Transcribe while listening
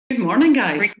Good morning,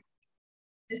 guys.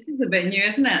 This is a bit new,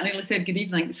 isn't it? I nearly said good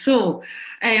evening.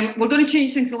 We're going to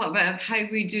change things a little bit of how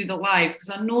we do the lives because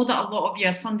I know that a lot of you,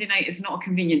 Sunday night is not a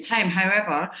convenient time.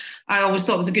 However, I always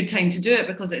thought it was a good time to do it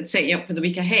because it'd set you up for the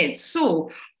week ahead. So,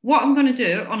 what I'm going to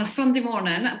do on a Sunday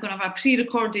morning, I'm going to have a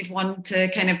pre-recorded one to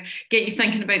kind of get you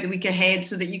thinking about the week ahead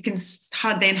so that you can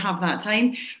then have that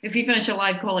time. If you finish a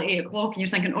live call at 8 o'clock and you're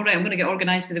thinking, all right, I'm going to get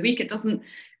organised for the week, it doesn't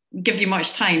give you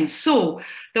much time. So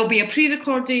there'll be a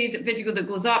pre-recorded video that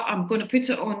goes up. I'm going to put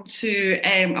it onto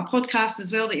a podcast as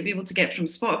well that you'll be able to get from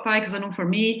Spotify, because I know for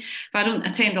me, if I don't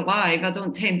attend a live, I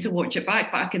don't tend to watch it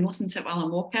back, but I can listen to it while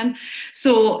I'm walking.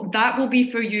 So that will be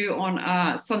for you on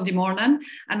a Sunday morning,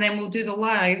 and then we'll do the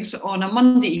lives on a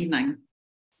Monday evening.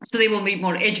 So they will be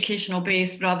more educational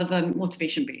based rather than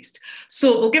motivation based.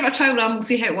 So we'll give it a trial run, we'll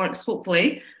see how it works,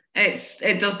 hopefully.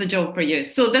 It does the job for you.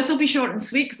 So this will be short and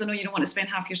sweet because I know you don't want to spend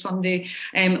half your Sunday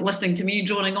listening to me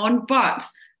droning on, but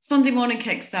Sunday morning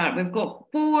kickstart, we've got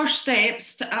 4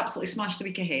 steps to absolutely smash the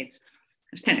week ahead.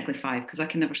 It's technically 5 because I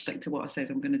can never stick to what I said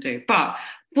I'm going to do, but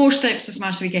 4 steps to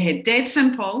smash the week ahead. Dead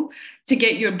simple to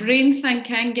get your brain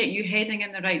thinking, get you heading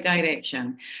in the right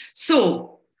direction.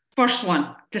 So first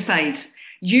one, decide.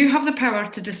 You have the power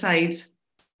to decide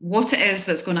what it is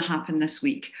that's going to happen this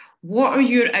week. What are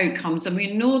your outcomes? And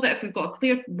we know that if we've got a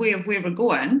clear way of where we're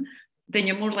going, then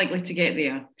you're more likely to get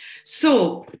there.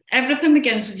 So everything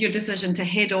begins with your decision to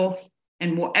head off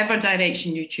in whatever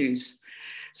direction you choose.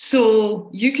 So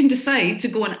you can decide to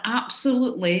go and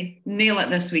absolutely nail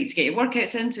it this week, to get your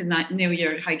workouts in, to nail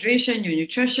your hydration, your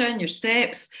nutrition, your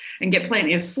steps, and get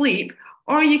plenty of sleep.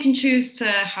 Or you can choose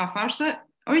to half-arse it,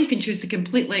 or you can choose to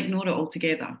completely ignore it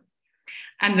altogether.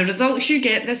 And the results you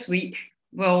get this week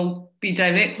will be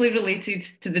directly related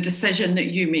to the decision that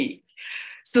you make.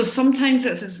 So sometimes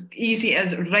it's as easy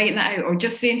as writing it out or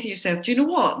just saying to yourself, do you know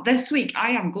what? This week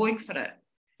I am going for it.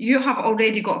 You have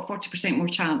already got a 40% more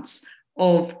chance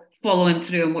of following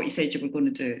through on what you said you were going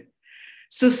to do.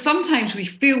 So sometimes we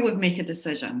feel we've made a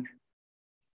decision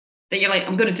that you're like,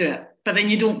 I'm going to do it, but then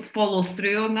you don't follow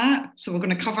through on that. So we're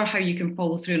going to cover how you can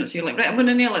follow through on it. So you're like, right, I'm going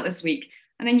to nail it this week.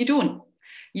 And then you don't.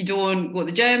 You don't go to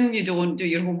the gym, you don't do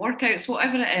your home workouts,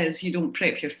 whatever it is, you don't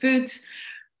prep your food.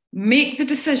 Make the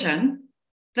decision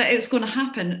that it's going to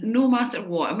happen no matter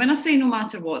what. And when I say no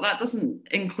matter what, that doesn't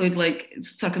include like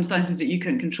circumstances that you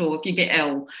couldn't control. If you get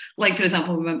ill, like for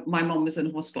example, my mum was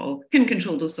in hospital, couldn't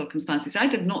control those circumstances. I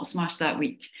did not smash that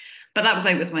week, but that was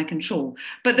out with my control.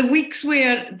 But the weeks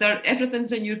where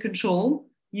everything's in your control,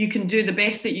 you can do the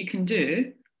best that you can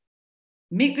do,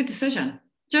 make the decision.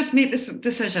 Just make this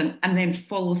decision and then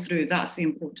follow through. That's the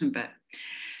important bit.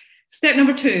 Step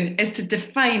number 2 is to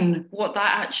define what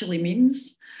that actually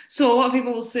means. So a lot of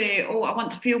people will say, oh, I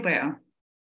want to feel better.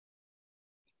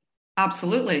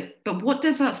 Absolutely. But what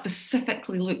does that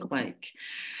specifically look like?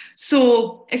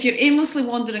 So if you're aimlessly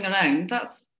wandering around,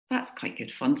 that's quite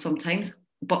good fun sometimes,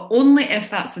 but only if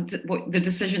that's the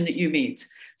decision that you made.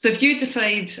 So if you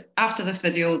decide after this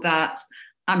video that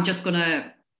I'm just going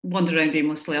to wander around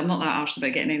aimlessly, I'm not that arsed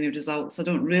about getting any results, I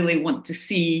don't really want to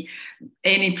see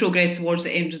any progress towards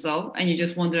the end result, and you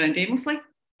just wander around aimlessly,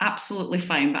 absolutely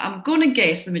fine. But I'm going to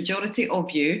guess the majority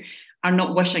of you are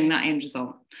not wishing that end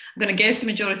result. I'm going to guess the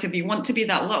majority of you want to be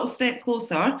that little step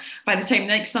closer by the time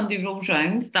next Sunday rolls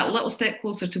round, that little step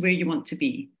closer to where you want to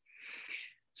be.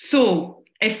 So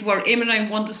if we're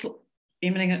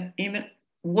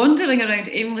wandering around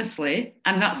aimlessly,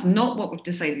 and that's not what we've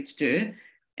decided to do,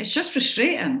 it's just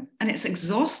frustrating and it's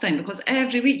exhausting because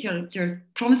every week you're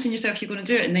promising yourself you're going to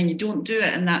do it and then you don't do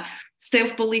it, and that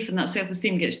self-belief and that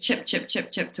self-esteem gets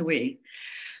chipped away.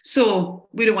 So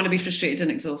we don't want to be frustrated and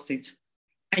exhausted.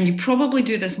 And you probably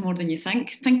do this more than you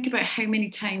think. Think about how many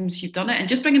times you've done it, and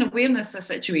just bringing awareness to a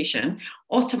situation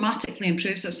automatically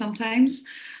improves it sometimes.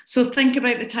 So think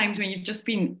about the times when you've just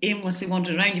been aimlessly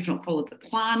wandering around, you've not followed the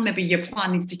plan, maybe your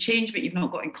plan needs to change, but you've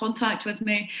not got in contact with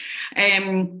me.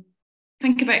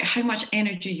 Think about how much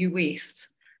energy you waste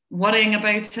worrying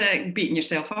about it, beating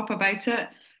yourself up about it.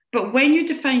 But when you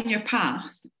define your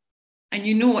path and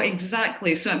you know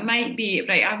exactly, so it might be,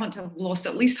 right, I want to have lost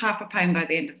at least half a pound by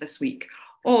the end of this week,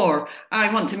 or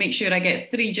I want to make sure I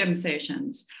get 3 gym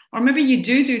sessions, or maybe you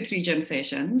do 3 gym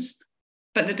sessions,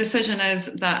 but the decision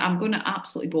is that I'm going to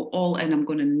absolutely go all in, I'm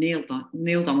going to nail them,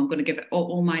 I'm going to give it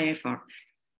all my effort.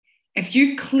 If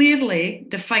you clearly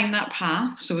define that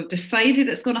path, so we've decided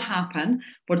it's going to happen,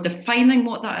 we're defining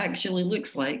what that actually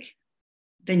looks like,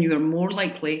 then you are more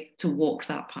likely to walk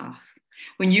that path.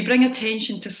 When you bring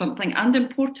attention to something and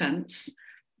importance,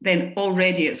 then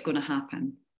already it's going to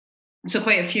happen. So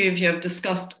quite a few of you have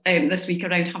discussed this week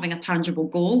around having a tangible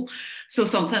goal. So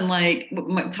something like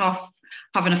tough,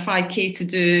 having a 5K to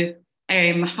do,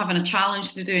 having a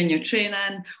challenge to do in your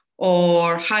training,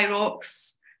 or high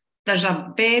rocks. There's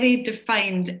a very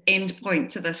defined end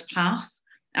point to this path,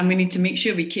 and we need to make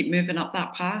sure we keep moving up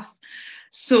that path.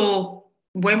 So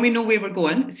when we know where we're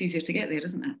going, it's easier to get there,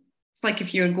 isn't it? It's like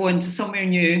if you're going to somewhere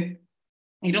new,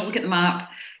 you don't look at the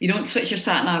map, you don't switch your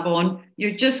sat nav on,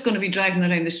 you're just going to be driving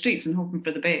around the streets and hoping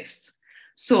for the best.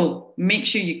 So make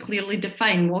sure you clearly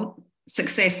define what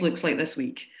success looks like this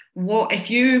week. What if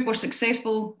you were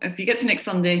successful, if you get to next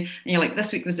Sunday and you're like,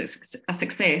 this week was a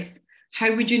success,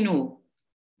 how would you know?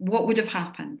 What would have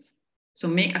happened? So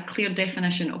make a clear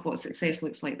definition of what success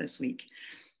looks like this week.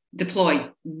 Deploy,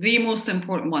 the most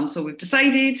important one. So we've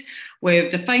decided,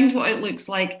 we've defined what it looks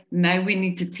like. Now we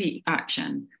need to take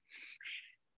action.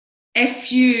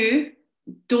 If you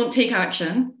don't take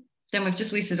action, then we've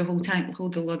just wasted a whole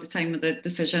lot of time with the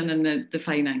decision and the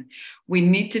defining. We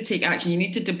need to take action. You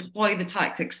need to deploy the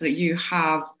tactics that you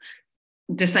have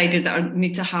decided that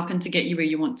need to happen to get you where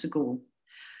you want to go.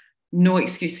 No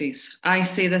excuses. I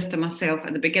say this to myself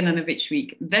at the beginning of each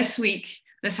week. This week,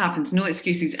 this happens, no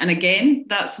excuses. And again,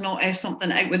 that's not if something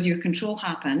out with your control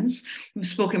happens. We've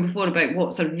spoken before about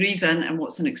what's a reason and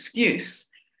what's an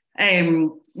excuse.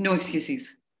 No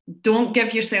excuses. Don't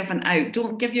give yourself an out.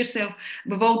 Don't give yourself,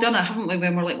 we've all done it, haven't we?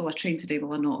 When we're like, well, I trained today,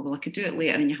 well, I not. Well, I could do it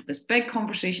later. And you have this big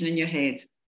conversation in your head.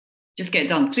 Just get it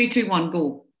done. 3, 2, 1,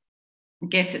 go.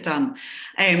 Get it done.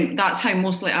 That's how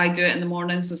mostly I do it in the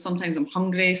morning. So sometimes I'm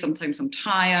hungry, sometimes I'm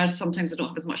tired, sometimes I don't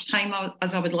have as much time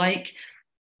as I would like.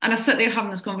 And I sit there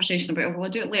having this conversation about, oh, well, I'll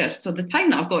do it later. So the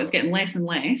time that I've got is getting less and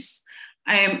less.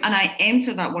 And I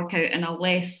enter that workout in a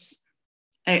less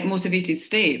motivated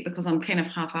state because I'm kind of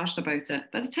half-arsed about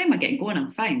it. By the time I get going,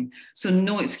 I'm fine. So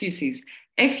no excuses.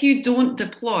 If you don't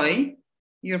deploy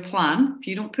your plan, if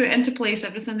you don't put into place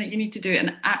everything that you need to do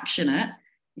and action it,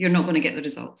 you're not going to get the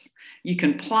results. You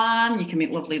can plan, you can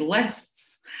make lovely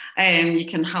lists, you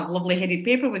can have lovely headed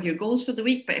paper with your goals for the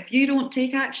week, but if you don't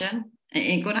take action, it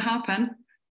ain't going to happen.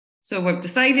 So we've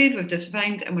decided, we've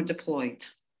defined, and we're deployed.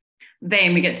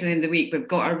 Then we get to the end of the week, we've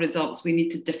got our results, we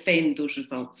need to defend those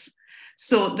results.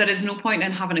 So there is no point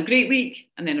in having a great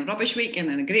week, and then a rubbish week, and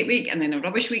then a great week, and then a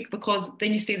rubbish week, because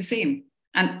then you stay the same.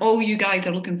 And all you guys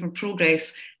are looking for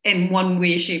progress in one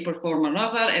way, shape, or form or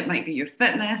another. It might be your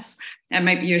fitness, it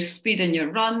might be your speed in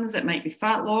your runs, it might be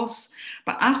fat loss.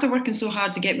 But after working so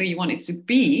hard to get where you wanted to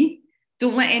be,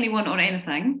 don't let anyone or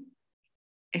anything,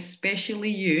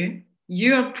 especially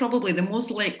you're probably the most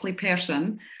likely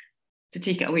person to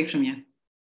take it away from you.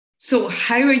 So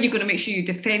how are you going to make sure you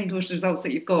defend those results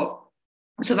that you've got?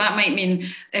 So that might mean,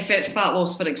 if it's fat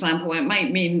loss, for example, it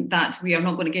might mean that we are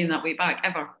not going to gain that weight back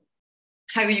ever.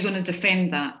 How are you going to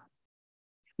defend that?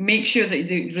 Make sure that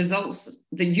the results,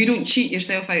 that you don't cheat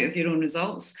yourself out of your own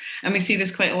results. And we see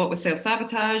this quite a lot with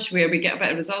self-sabotage, where we get a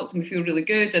bit of results and we feel really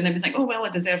good, and then we think, oh, well, I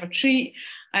deserve a treat.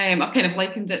 I've kind of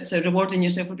likened it to rewarding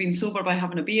yourself for being sober by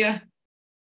having a beer.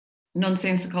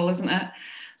 Nonsensical, isn't it?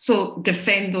 So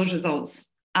defend those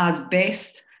results as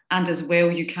best and as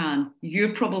well you can.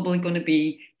 You're probably going to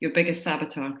be your biggest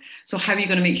saboteur. So how are you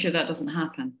going to make sure that doesn't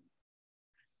happen?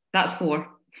 That's 4.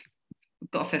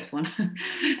 We've got a 5th one.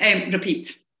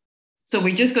 Repeat. So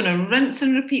we're just going to rinse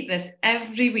and repeat this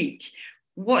every week.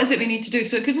 What is it we need to do?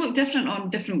 So it could look different on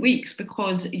different weeks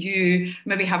because you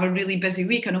maybe have a really busy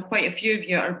week. I know quite a few of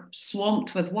you are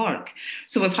swamped with work.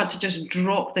 So we've had to just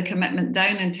drop the commitment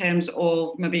down in terms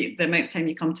of maybe the amount of time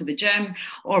you come to the gym,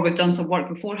 or we've done some work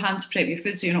beforehand to prep your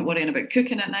food so you're not worrying about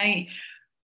cooking at night.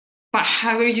 But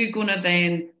how are you going to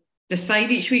then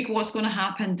decide each week what's going to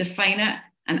happen, define it,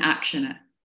 and action it?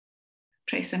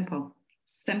 Pretty simple.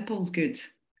 Simple's good.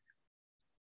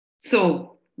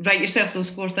 So write yourself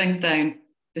those 4 things down.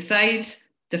 Decide,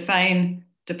 define,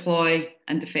 deploy,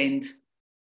 and defend.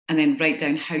 And then write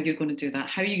down how you're going to do that.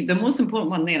 The most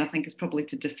important one there, I think, is probably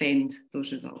to defend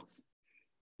those results.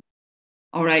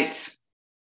 All right.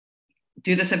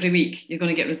 Do this every week. You're going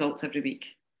to get results every week.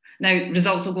 Now,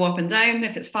 results will go up and down.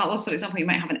 If it's fat loss, for example, you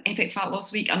might have an epic fat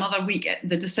loss week. Another week,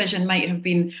 the decision might have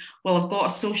been, well, I've got a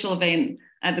social event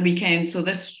at the weekend, so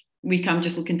this week I'm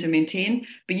just looking to maintain.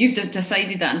 But you've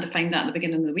decided that and defined that at the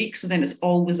beginning of the week, so then it's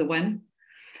always a win.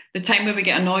 The time where we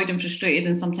get annoyed and frustrated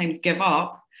and sometimes give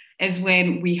up is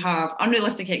when we have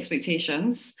unrealistic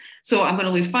expectations. So I'm going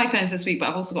to lose £5 this week, but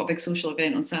I've also got a big social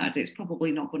event on Saturday. It's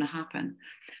probably not going to happen.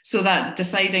 So that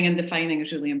deciding and defining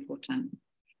is really important.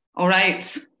 All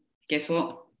right, guess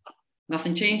what?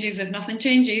 Nothing changes if nothing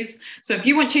changes. So if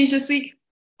you want change this week,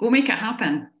 go make it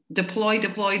happen. Deploy,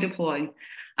 deploy, deploy.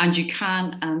 And you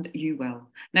can and you will.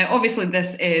 Now, obviously,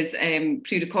 this is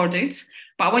pre-recorded,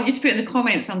 but I want you to put in the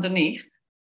comments underneath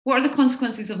What are the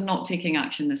consequences of not taking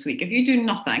action this week? If you do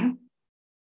nothing,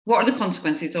 what are the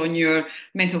consequences on your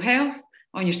mental health,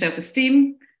 on your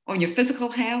self-esteem, on your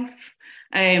physical health,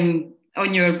 on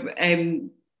your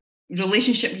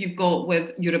relationship you've got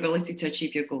with your ability to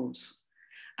achieve your goals?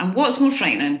 And what's more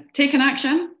frightening, taking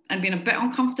action and being a bit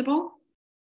uncomfortable,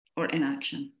 or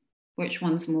inaction? Which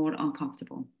one's more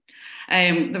uncomfortable?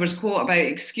 There was a quote about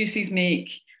excuses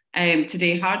make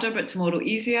today harder, but tomorrow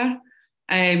easier.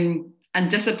 And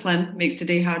discipline makes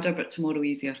today harder, but tomorrow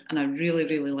easier. And I really,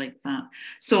 really like that.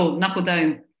 So knuckle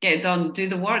down, get it done, do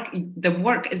the work. The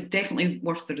work is definitely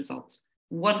worth the results.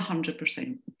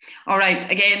 100%. All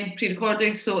right, again,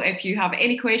 pre-recorded. So if you have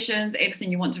any questions, anything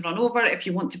you want to run over, if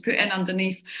you want to put in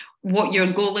underneath what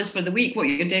your goal is for the week, what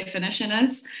your definition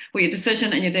is, what your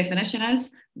decision and your definition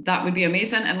is, that would be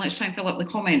amazing. And let's try and fill up the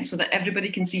comments so that everybody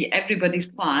can see everybody's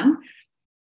plan.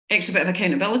 Extra bit of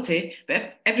accountability, but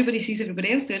if everybody sees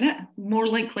everybody else doing it, more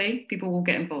likely people will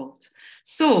get involved.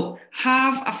 So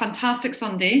have a fantastic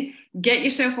Sunday, get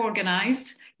yourself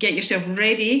organised, get yourself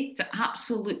ready to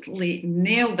absolutely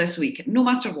nail this week, no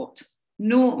matter what.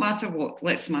 No matter what,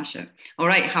 let's smash it. All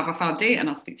right, have a fab day and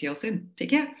I'll speak to you all soon.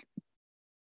 Take care.